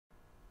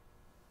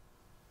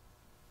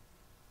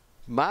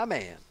My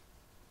man.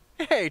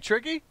 Hey,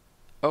 Tricky.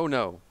 Oh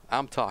no,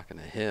 I'm talking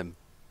to him.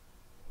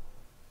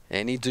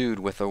 Any dude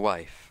with a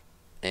wife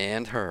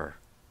and her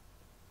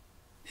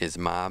is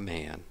my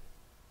man.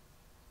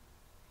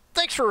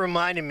 Thanks for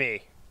reminding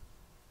me.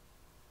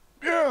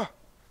 Yeah,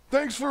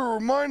 thanks for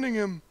reminding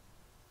him.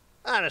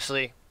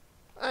 Honestly,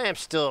 I am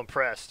still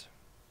impressed.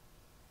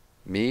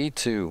 Me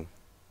too.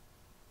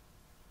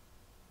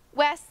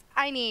 Wes,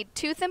 I need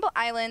 2 Thimble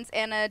Islands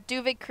and a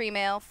Duvig cream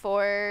ale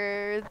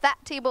for that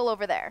table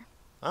over there.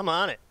 I'm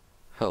on it.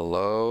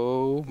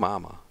 Hello,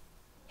 Mama.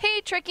 Hey,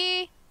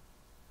 Tricky.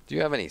 Do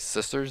you have any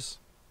sisters?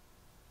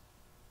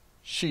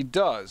 She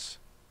does.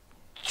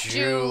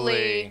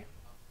 Julie.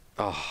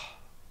 Oh,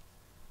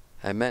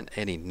 I meant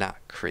any not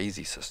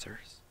crazy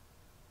sisters.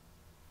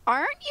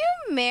 Aren't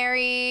you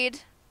married?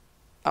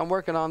 I'm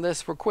working on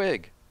this for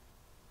Quig.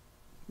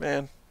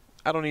 Man,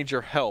 I don't need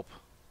your help.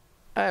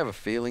 I have a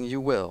feeling you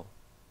will.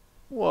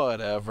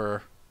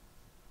 Whatever.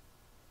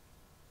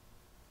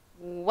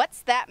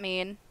 What's that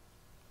mean?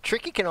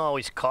 Tricky can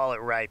always call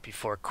it right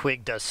before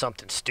Quig does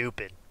something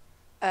stupid.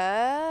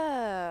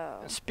 Oh.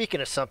 And speaking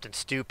of something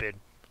stupid,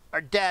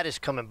 our dad is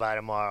coming by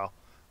tomorrow.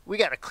 We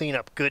gotta clean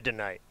up good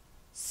tonight.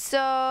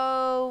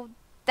 So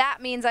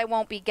that means I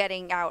won't be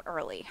getting out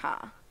early,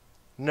 huh?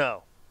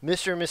 No,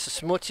 Mr. and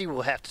Mrs. Smutsy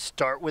will have to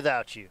start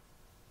without you.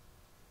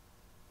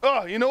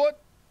 Oh, you know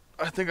what?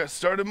 I think I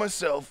started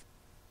myself.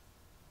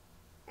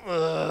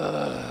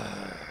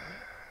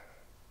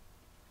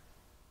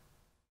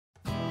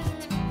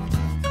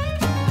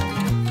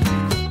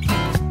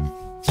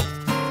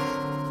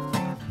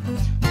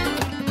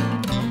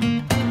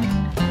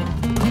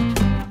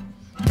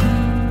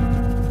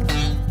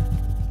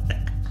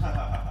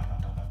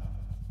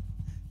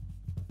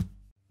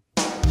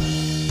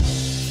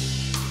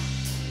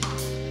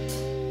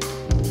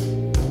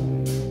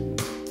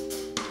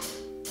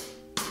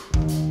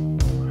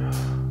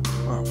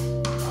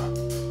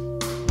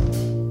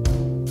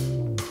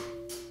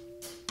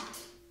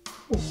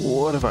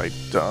 What have I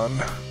done?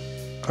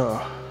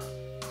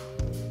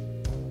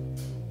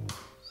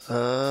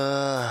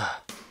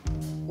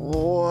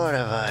 What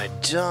have I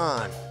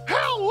done?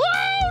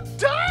 Hello,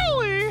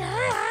 Dolly!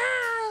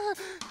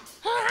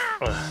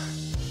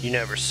 You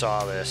never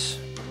saw this.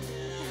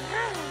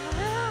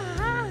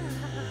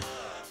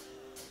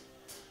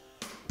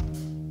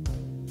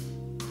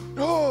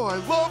 Oh, I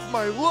love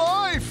my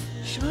life!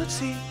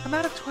 Schmutzy, I'm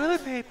out of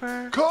toilet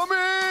paper.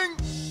 Coming!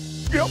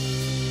 Yep.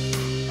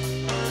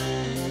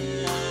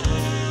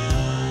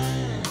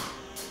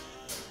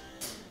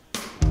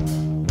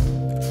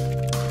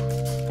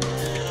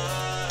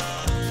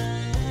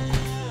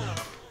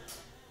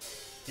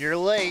 You're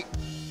late.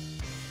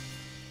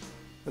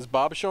 Has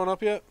Bob shown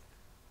up yet?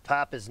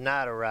 Pop has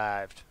not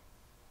arrived.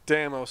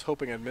 Damn, I was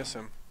hoping I'd miss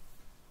him.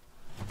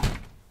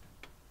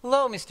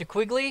 Hello, Mr.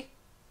 Quigley.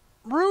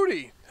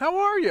 Rudy, how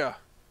are ya?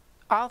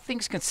 All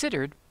things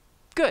considered,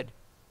 good.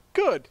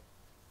 Good.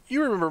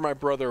 You remember my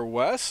brother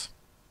Wes?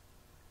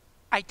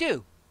 I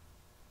do.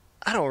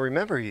 I don't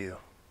remember you.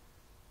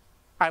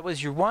 I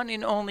was your one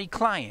and only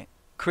client,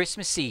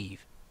 Christmas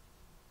Eve.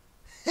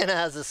 And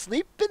I was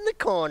asleep in the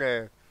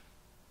corner.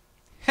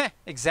 Heh,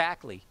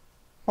 exactly.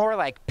 More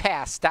like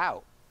passed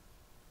out.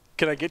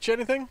 Can I get you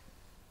anything?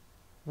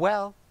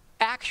 Well,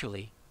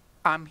 actually,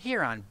 I'm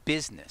here on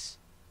business.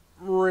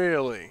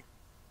 Really?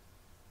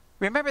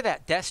 Remember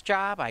that desk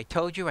job I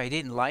told you I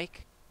didn't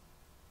like?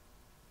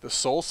 The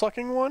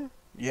soul-sucking one?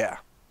 Yeah.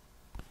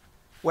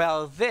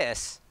 Well,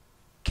 this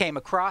came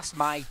across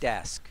my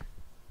desk.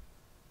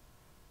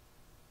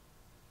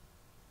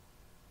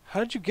 How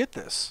did you get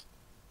this?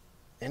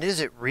 And is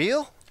it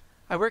real?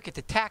 I work at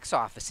the tax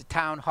office at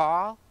Town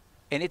Hall,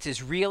 and it's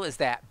as real as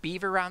that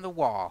beaver on the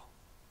wall.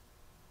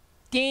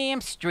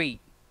 Damn straight.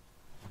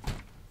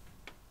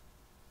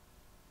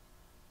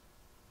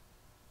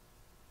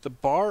 The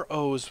bar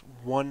owes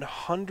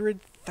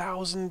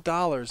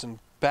 $100,000 in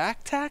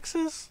back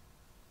taxes?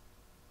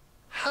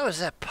 How is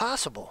that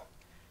possible?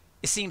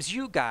 It seems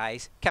you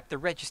guys kept the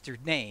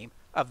registered name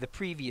of the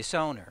previous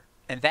owner,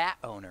 and that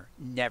owner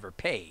never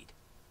paid.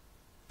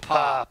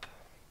 Pop.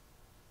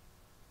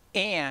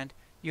 And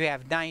you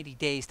have 90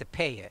 days to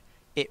pay it.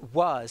 It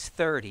was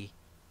 30,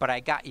 but I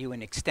got you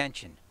an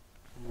extension.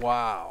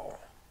 Wow.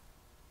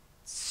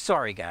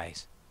 Sorry,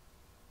 guys.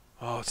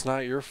 Oh, it's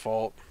not your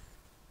fault.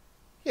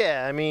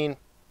 Yeah, I mean,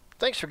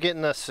 thanks for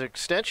getting us an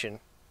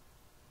extension.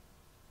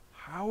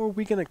 How are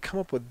we going to come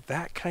up with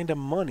that kind of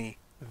money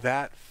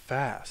that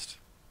fast?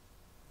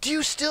 Do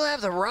you still have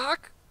the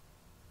rock?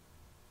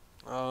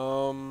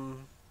 That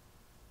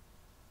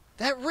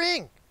That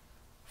ring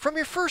from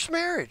your first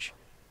marriage.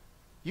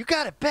 You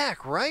got it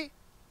back, right?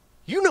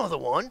 You know the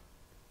one.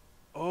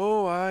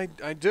 Oh, I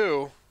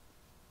do.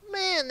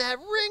 Man, that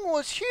ring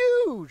was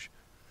huge.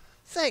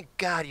 Thank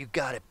God you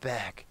got it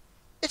back.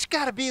 It's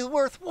got to be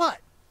worth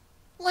what?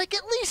 Like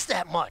at least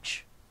that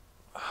much.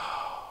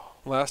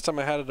 Last time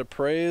I had it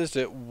appraised,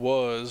 it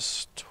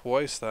was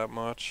twice that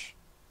much.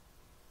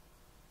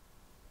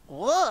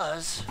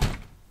 Was?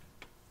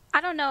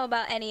 I don't know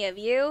about any of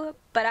you,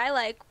 but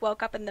I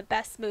woke up in the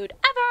best mood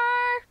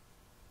ever.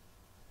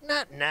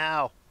 Not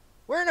now.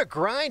 We're in a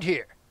grind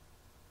here.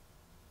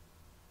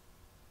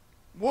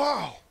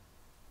 Wow,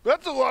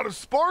 that's a lot of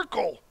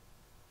sparkle.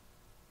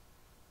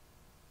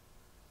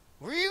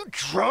 Were you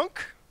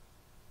drunk?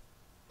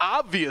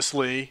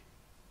 Obviously.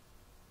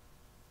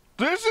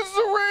 This is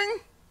the ring?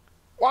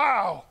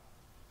 Wow,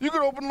 you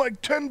could open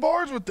like 10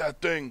 bars with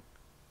that thing.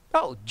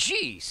 Oh,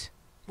 jeez.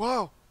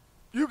 Wow,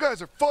 you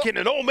guys are fucking. Can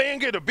an old man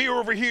get a beer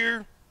over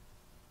here?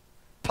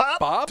 Pop?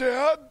 Bob?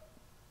 Dad?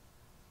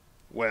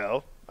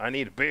 Well, I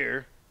need a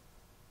beer.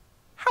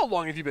 How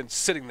long have you been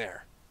sitting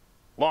there?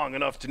 Long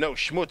enough to know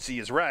Schmutzy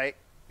is right.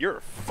 You're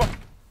a fuck.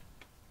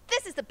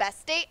 This is the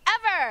best date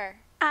ever.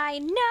 I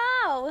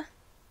know.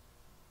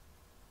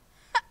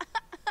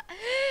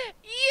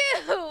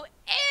 You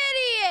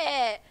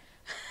idiot.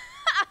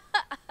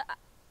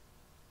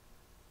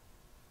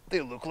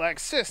 They look like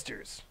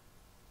sisters.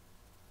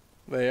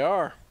 They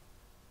are.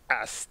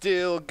 I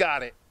still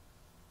got it.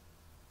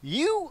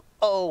 You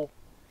owe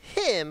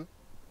him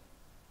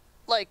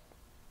like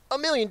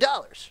 $1 million.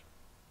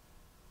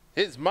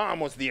 His mom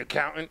was the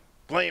accountant.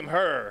 Blame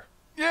her.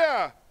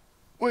 Yeah.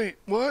 Wait,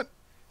 what?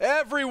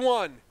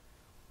 Everyone!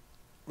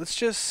 Let's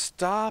just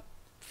stop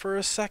for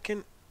a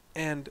second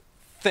and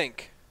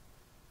think.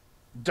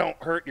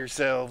 Don't hurt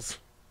yourselves.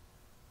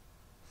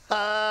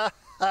 Ha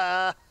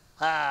ha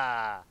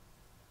ha.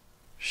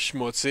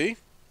 Schmutzy,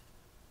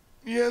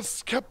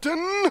 Yes,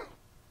 Captain?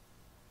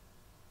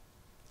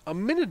 a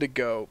minute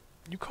ago,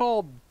 you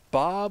called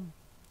Bob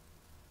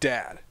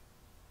Dad.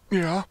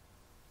 Yeah.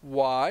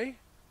 Why?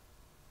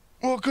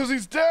 Well, 'cause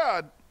he's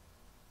dad.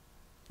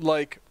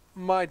 Like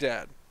my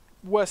dad,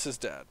 Wes's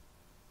dad.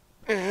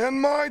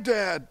 And my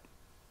dad.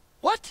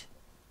 What?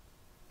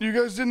 You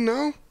guys didn't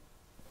know?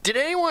 Did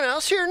anyone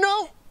else here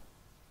know?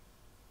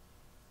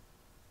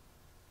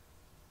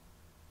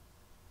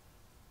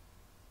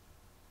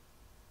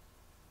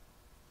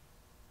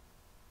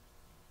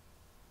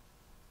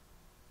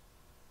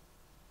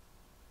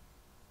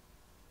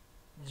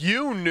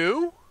 You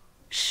knew?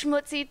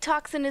 Schmutzy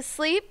talks in his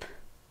sleep.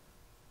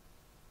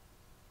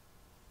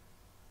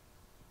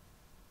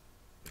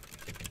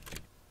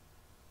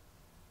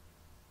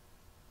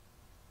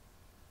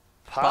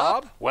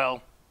 Bob?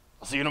 Well,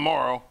 I'll see you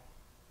tomorrow.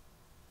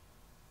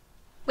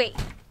 Wait,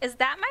 is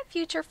that my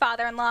future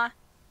father-in-law?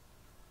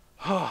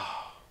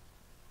 I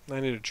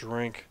need a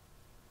drink.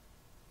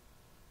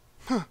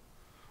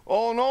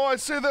 Oh, no, I'd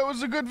say that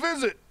was a good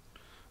visit.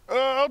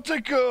 I'll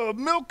take a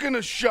milk and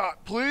a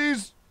shot,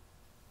 please.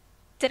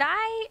 Did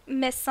I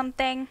miss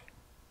something?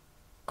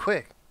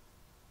 Quick.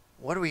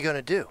 What are we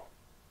gonna do?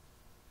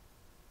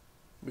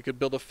 We could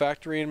build a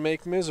factory and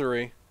make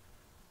misery.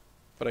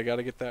 But I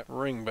gotta get that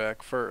ring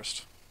back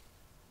first.